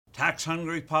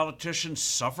Tax-hungry politicians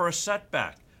suffer a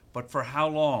setback, but for how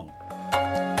long?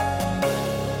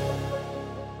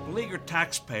 Beleaguered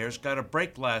taxpayers got a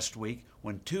break last week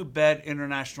when two bad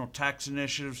international tax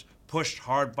initiatives pushed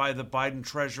hard by the Biden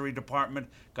Treasury Department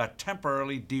got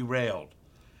temporarily derailed.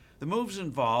 The moves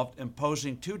involved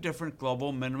imposing two different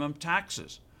global minimum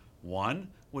taxes. One,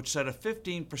 which set a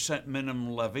 15%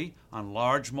 minimum levy on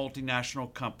large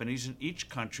multinational companies in each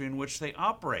country in which they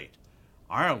operate.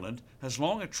 Ireland has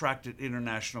long attracted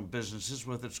international businesses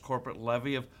with its corporate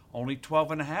levy of only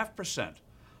 12.5%.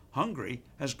 Hungary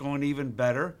has gone even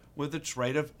better with its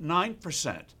rate of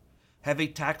 9%. Heavy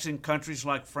taxing countries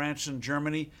like France and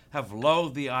Germany have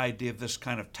loathed the idea of this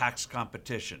kind of tax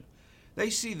competition. They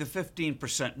see the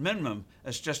 15% minimum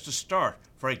as just a start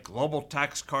for a global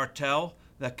tax cartel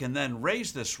that can then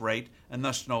raise this rate and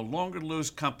thus no longer lose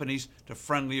companies to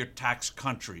friendlier tax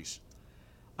countries.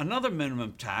 Another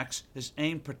minimum tax is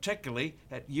aimed particularly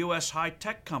at U.S.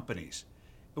 high-tech companies.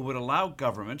 It would allow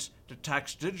governments to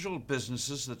tax digital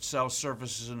businesses that sell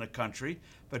services in a country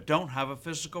but don't have a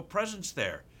physical presence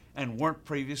there and weren't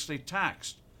previously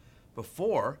taxed.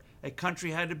 Before, a country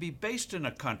had to be based in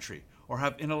a country or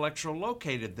have intellectual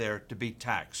located there to be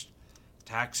taxed.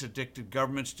 Tax-addicted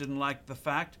governments didn't like the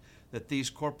fact that these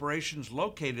corporations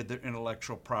located their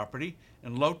intellectual property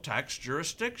in low-tax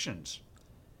jurisdictions.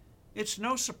 It's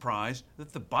no surprise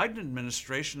that the Biden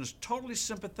administration is totally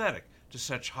sympathetic to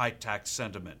such high-tax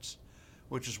sentiments,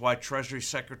 which is why Treasury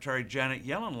Secretary Janet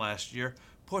Yellen last year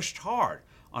pushed hard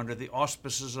under the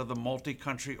auspices of the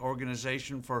Multi-Country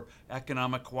Organization for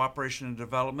Economic Cooperation and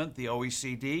Development, the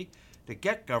OECD, to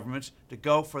get governments to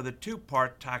go for the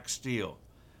two-part tax deal.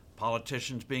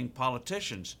 Politicians being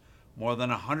politicians, more than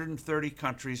 130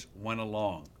 countries went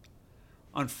along.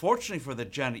 Unfortunately for the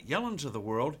Janet Yellens of the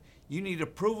world, you need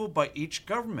approval by each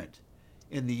government.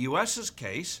 In the U.S.'s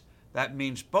case, that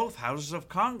means both houses of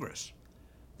Congress.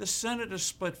 The Senate is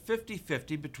split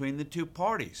 50-50 between the two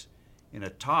parties. In a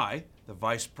tie, the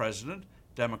Vice President,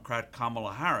 Democrat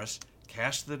Kamala Harris,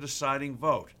 cast the deciding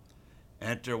vote.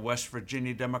 Enter West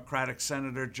Virginia Democratic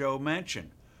Senator Joe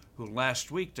Manchin, who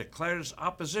last week declared his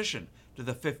opposition to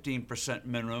the 15%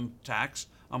 minimum tax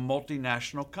on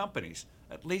multinational companies,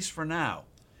 at least for now.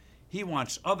 He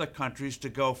wants other countries to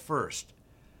go first.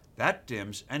 That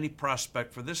dims any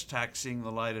prospect for this tax seeing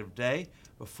the light of day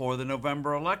before the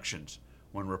November elections,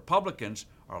 when Republicans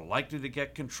are likely to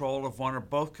get control of one or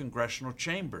both congressional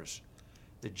chambers.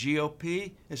 The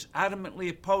GOP is adamantly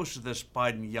opposed to this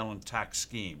Biden-Yellen tax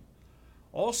scheme.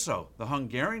 Also, the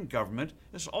Hungarian government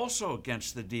is also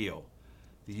against the deal.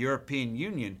 The European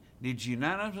Union needs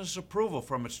unanimous approval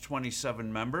from its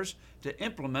 27 members to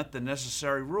implement the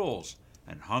necessary rules,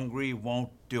 and Hungary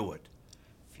won't do it.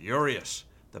 Furious,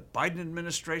 the Biden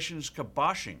administration is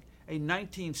kiboshing a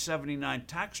 1979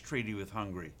 tax treaty with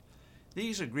Hungary.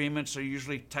 These agreements are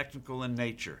usually technical in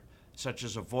nature, such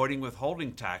as avoiding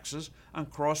withholding taxes on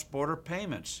cross-border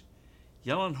payments.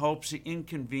 Yellen hopes the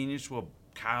inconvenience will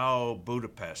cow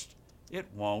Budapest. It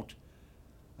won't.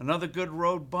 Another good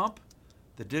road bump?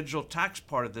 The digital tax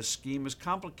part of this scheme is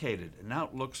complicated, and now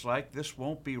it looks like this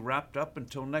won't be wrapped up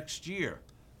until next year.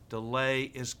 Delay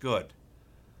is good.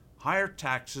 Higher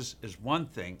taxes is one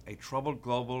thing a troubled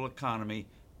global economy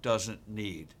doesn't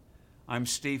need. I'm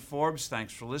Steve Forbes.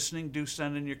 Thanks for listening. Do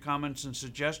send in your comments and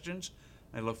suggestions.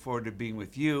 I look forward to being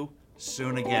with you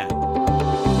soon again.